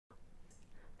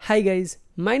Hi guys,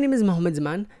 my name is Mohammed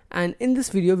Zaman and in this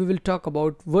video we will talk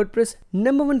about WordPress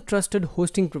 #1 trusted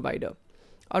hosting provider,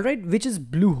 alright, which is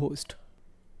Bluehost.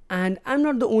 And I'm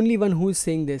not the only one who is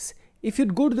saying this. If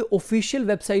you'd go to the official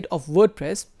website of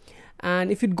WordPress and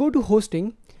if you'd go to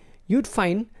hosting, you'd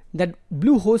find that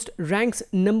Bluehost ranks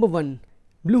 #1.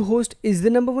 Bluehost is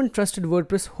the #1 trusted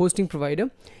WordPress hosting provider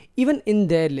even in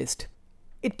their list.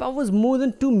 It powers more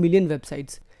than 2 million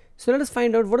websites. So let us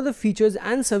find out what are the features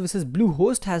and services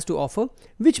Bluehost has to offer,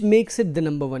 which makes it the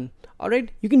 #1.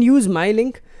 Alright, you can use my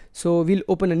link. So we'll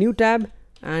open a new tab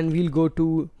and we'll go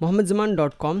to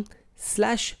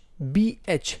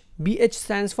mohammedzaman.com/bh. BH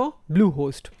stands for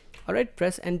Bluehost. Alright,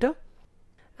 press enter.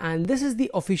 And this is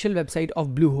the official website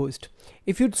of Bluehost.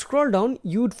 If you'd scroll down,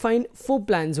 you'd find 4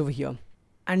 plans over here.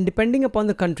 And depending upon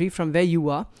the country from where you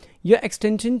are, your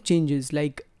extension changes.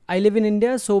 Like I live in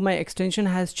India, so my extension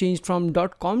has changed from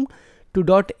 .com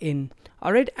to .in.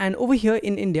 Alright, and over here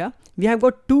in India, we have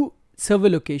got 2 server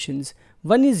locations.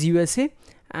 One is USA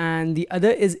and the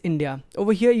other is India.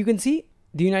 Over here you can see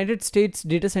the United States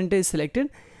data center is selected.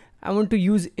 I want to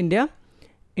use India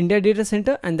data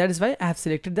center, and that is why I have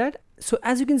selected that. So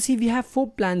as you can see, we have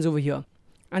 4 plans over here,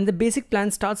 and the basic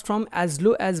plan starts from as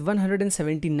low as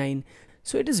 179.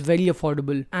 So it is very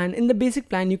affordable, and in the basic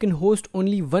plan you can host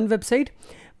only one website,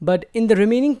 but in the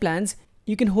remaining plans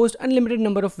you can host unlimited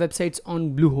number of websites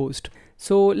on Bluehost.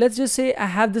 So let's just say I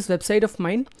have this website of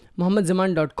mine,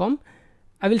 mohammedzaman.com.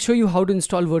 I will show you how to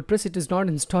install WordPress. It is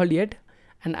not installed yet,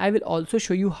 and I will also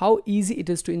show you how easy it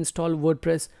is to install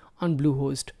WordPress on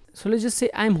Bluehost. So let's just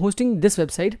say I am hosting this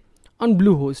website on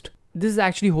Bluehost. This is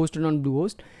actually hosted on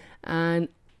Bluehost, and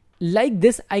like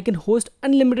this I can host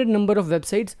unlimited number of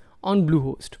websites on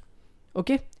Bluehost,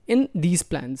 okay, in these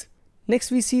plans.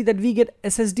 Next we see that we get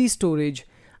SSD storage.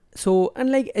 So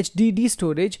unlike HDD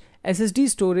storage, SSD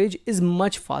storage is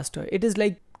much faster. It is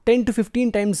like 10 to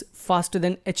 15 times faster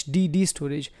than HDD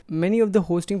storage. Many of the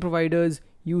hosting providers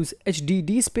use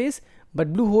HDD space,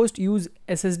 but Bluehost use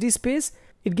SSD space.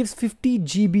 It gives 50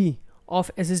 GB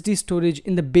of SSD storage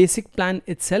in the basic plan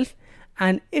itself,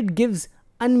 and it gives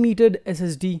unmetered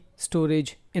SSD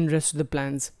storage in rest of the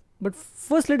plans. But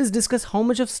first let us discuss how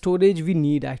much of storage we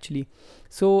need actually.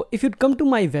 So if you'd come to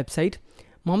my website,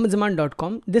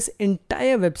 mohammedzaman.com, this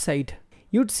entire website,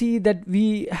 you'd see that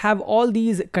we have all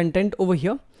these content over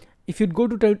here. If you'd go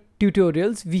to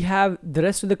tutorials, we have the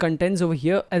rest of the contents over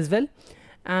here as well.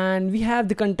 And we have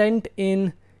the content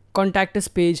in contact us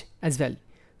page as well.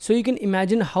 So you can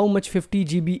imagine how much 50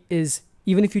 GB is,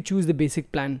 even if you choose the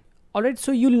basic plan. Alright,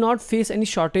 so you'll not face any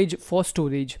shortage for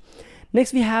storage.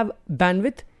 Next we have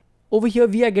bandwidth. Over here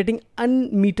we are getting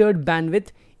unmetered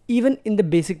bandwidth even in the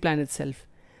basic plan itself.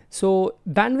 So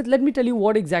bandwidth, let me tell you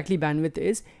what exactly bandwidth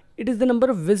is. It is the number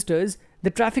of visitors, the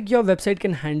traffic your website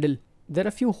can handle. There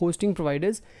are few hosting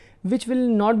providers which will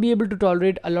not be able to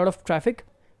tolerate a lot of traffic,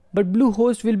 but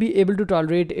Bluehost will be able to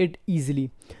tolerate it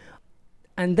easily.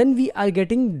 And then we are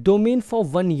getting domain for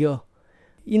 1 year.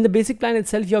 In the basic plan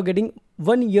itself, you're getting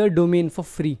 1 year domain for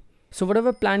free. So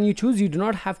whatever plan you choose, you do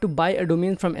not have to buy a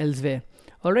domain from elsewhere.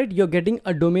 Alright, you're getting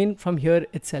a domain from here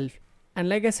itself. And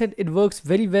like I said, it works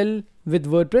very well with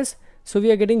WordPress. So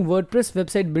we are getting WordPress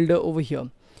website builder over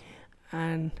here.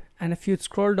 And if you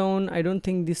scroll down, I don't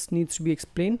think this needs to be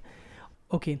explained.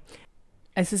 Okay,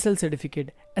 SSL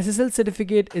certificate. SSL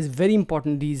certificate is very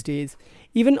important these days.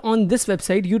 Even on this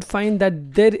website, you'd find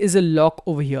that there is a lock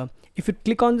over here. If you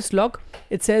click on this lock,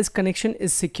 it says connection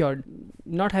is secured.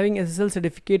 Not having SSL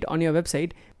certificate on your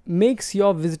website makes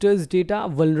your visitors' data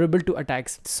vulnerable to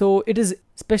attacks. So it is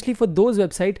especially for those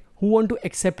websites who want to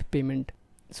accept payment.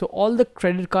 So all the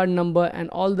credit card number and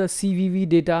all the CVV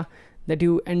data that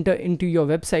you enter into your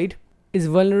website is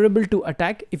vulnerable to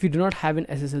attack if you do not have an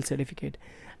SSL certificate.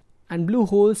 And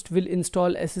Bluehost will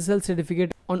install SSL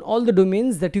certificate on all the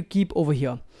domains that you keep over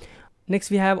here. Next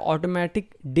we have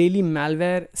automatic daily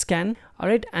malware scan.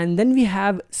 Alright, and then we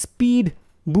have speed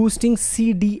boosting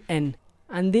CDN,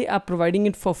 and they are providing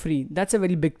it for free. That's a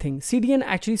very big thing. CDN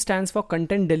actually stands for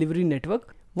Content Delivery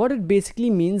Network. What it basically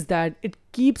means that it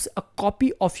keeps a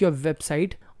copy of your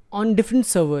website on different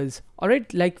servers.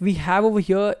 Alright, like we have over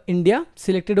here India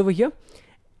selected over here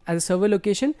as a server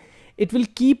location. It will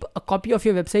keep a copy of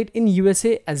your website in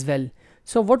USA as well.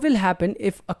 So what will happen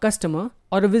if a customer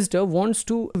or a visitor wants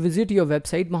to visit your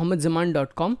website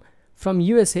mohammedzaman.com from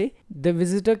USA, the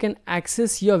visitor can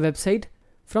access your website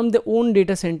from their own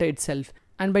data center itself.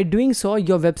 And by doing so,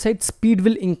 your website speed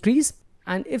will increase.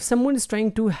 And if someone is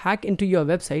trying to hack into your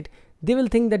website, they will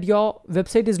think that your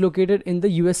website is located in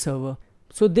the US server.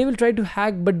 So they will try to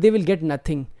hack, but they will get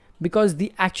nothing because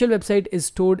the actual website is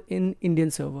stored in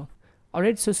Indian server.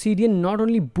 Alright, so CDN not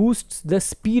only boosts the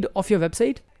speed of your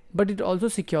website, but it also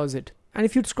secures it. And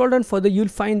if you scroll down further, you'll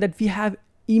find that we have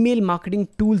email marketing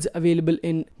tools available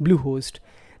in Bluehost.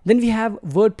 Then we have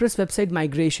WordPress website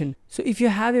migration. So if you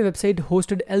have a website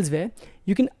hosted elsewhere,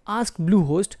 you can ask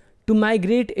Bluehost to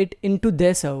migrate it into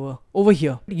their server over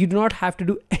here. You do not have to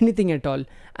do anything at all,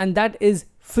 and that is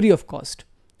free of cost.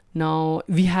 Now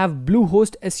we have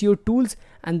Bluehost SEO tools,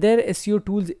 and their SEO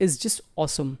tools is just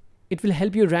awesome. It will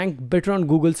help you rank better on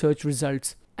Google search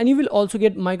results. And you will also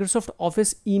get Microsoft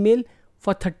Office email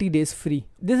for 30 days free.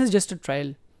 This is just a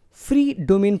trial. Free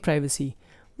domain privacy.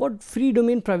 What free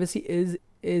domain privacy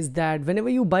is that whenever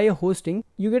you buy a hosting,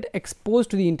 you get exposed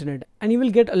to the internet, and you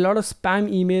will get a lot of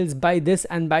spam emails, buy this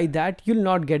and buy that. You'll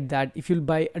not get that if you'll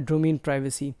buy a domain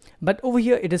privacy. But over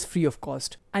here it is free of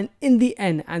cost. And in the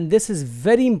end, and this is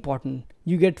very important,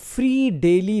 you get free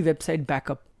daily website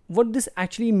backup. What this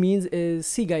actually means is,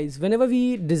 see guys, whenever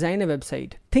we design a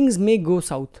website, things may go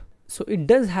south. So it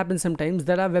does happen sometimes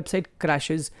that our website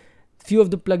crashes, few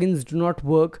of the plugins do not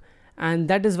work, and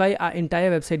that is why our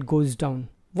entire website goes down.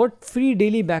 What free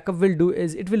daily backup will do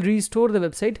is it will restore the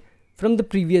website from the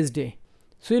previous day.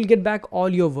 So you'll get back all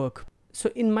your work.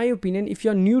 So in my opinion, if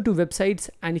you're new to websites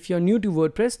and if you're new to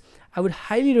WordPress, I would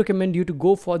highly recommend you to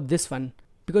go for this one,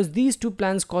 because these two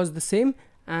plans cost the same,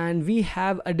 and we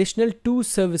have additional 2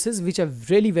 services which are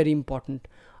really very important.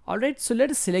 Alright, so let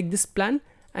us select this plan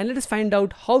and let us find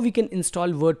out how we can install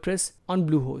WordPress on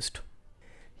Bluehost.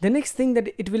 The next thing that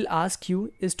it will ask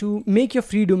you is to make your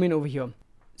free domain over here.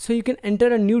 So you can enter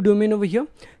a new domain over here.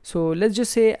 So let's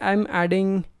just say I'm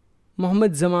adding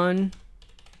Muhammad Zaman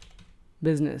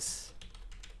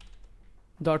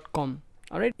business.com.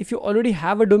 Alright, if you already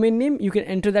have a domain name, you can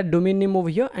enter that domain name over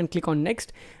here and click on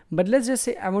next. But let's just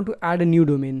say I want to add a new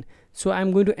domain. So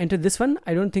I'm going to enter this one.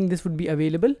 I don't think this would be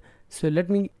available. So let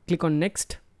me click on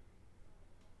next.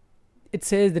 It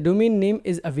says the domain name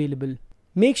is available.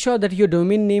 Make sure that your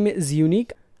domain name is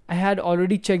unique. I had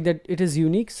already checked that it is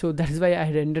unique, so that is why I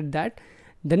had entered that.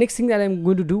 The next thing that I'm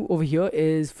going to do over here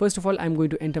is, first of all, I'm going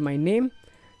to enter my name.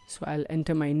 So I'll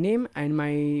enter my name and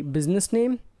my business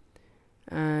name,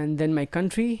 and then my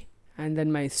country, and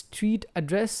then my street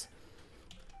address.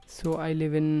 So I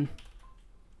live in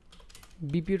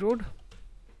BP Road.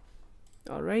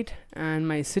 Alright, and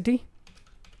my city,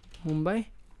 Mumbai,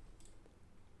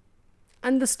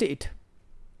 and the state.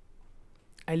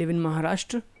 I live in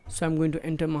Maharashtra, so I'm going to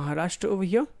enter Maharashtra over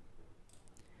here,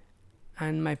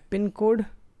 and my PIN code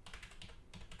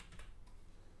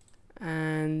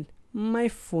and my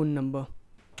phone number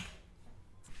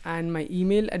and my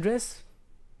email address.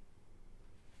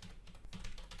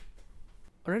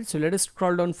 Alright, so let us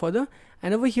scroll down further,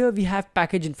 and over here we have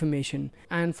package information,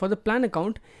 and for the plan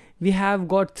account we have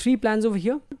got 3 plans over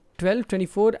here, 12,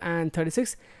 24 and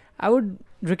 36. I would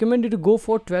recommend you to go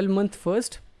for 12 month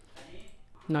first.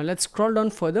 Now let's scroll down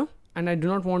further, and I do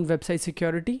not want website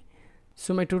security,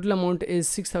 so my total amount is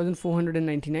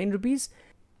 6,499 rupees.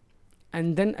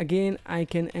 And then again I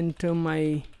can enter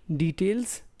my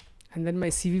details and then my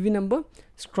CVV number.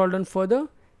 Scroll down further,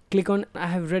 click on I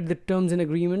have read the terms and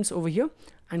agreements over here,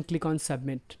 and click on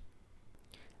submit.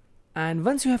 And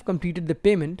once you have completed the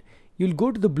payment, you'll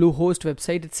go to the Bluehost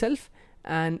website itself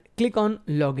and click on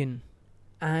login.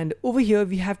 And over here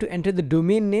we have to enter the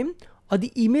domain name or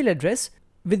the email address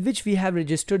with which we have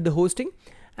registered the hosting,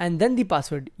 and then the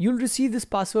password. You'll receive this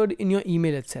password in your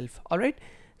email itself. Alright,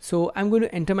 so I'm going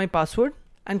to enter my password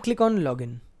and click on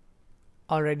login.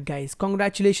 Alright guys,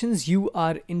 congratulations, you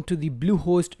are into the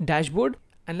Bluehost dashboard.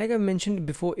 And like I mentioned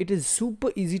before, it is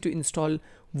super easy to install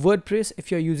WordPress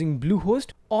if you're using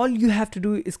Bluehost. All you have to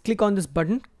do is click on this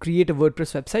button, create a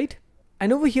WordPress website.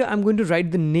 And over here I'm going to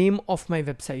write the name of my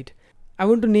website. I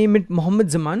want to name it Muhammad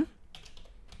Zaman,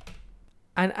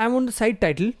 and I want the site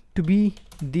title to be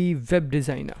the web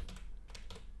designer.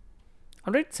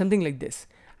 Alright, something like this,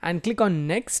 and click on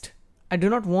next. I do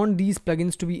not want these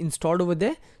plugins to be installed over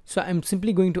there, so I'm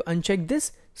simply going to uncheck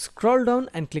this, scroll down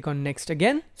and click on next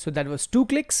again. So that was 2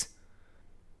 clicks,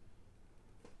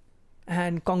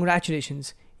 and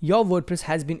congratulations, your WordPress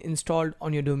has been installed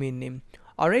on your domain name.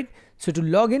 Alright, so to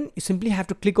log in, you simply have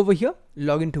to click over here,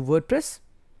 log into WordPress,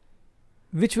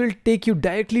 which will take you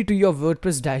directly to your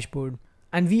WordPress dashboard.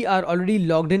 And we are already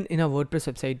logged in our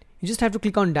WordPress website. You just have to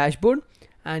click on dashboard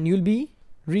and you'll be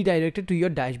redirected to your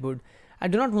dashboard. I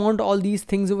do not want all these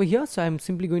things over here, so I'm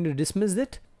simply going to dismiss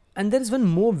it. And there is one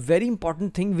more very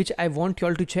important thing which I want you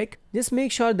all to check. Just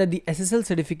make sure that the SSL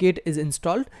certificate is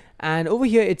installed, and over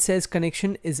here it says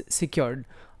connection is secured.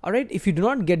 Alright, if you do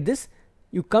not get this,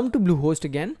 you come to Bluehost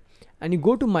again and you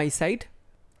go to my site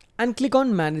and click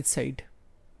on manage site.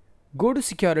 Go to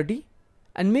security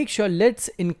and make sure let's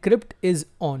encrypt is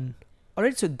on.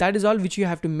 Alright, so that is all which you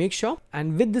have to make sure,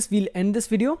 and with this we'll end this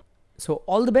video. So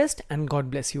all the best and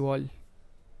God bless you all.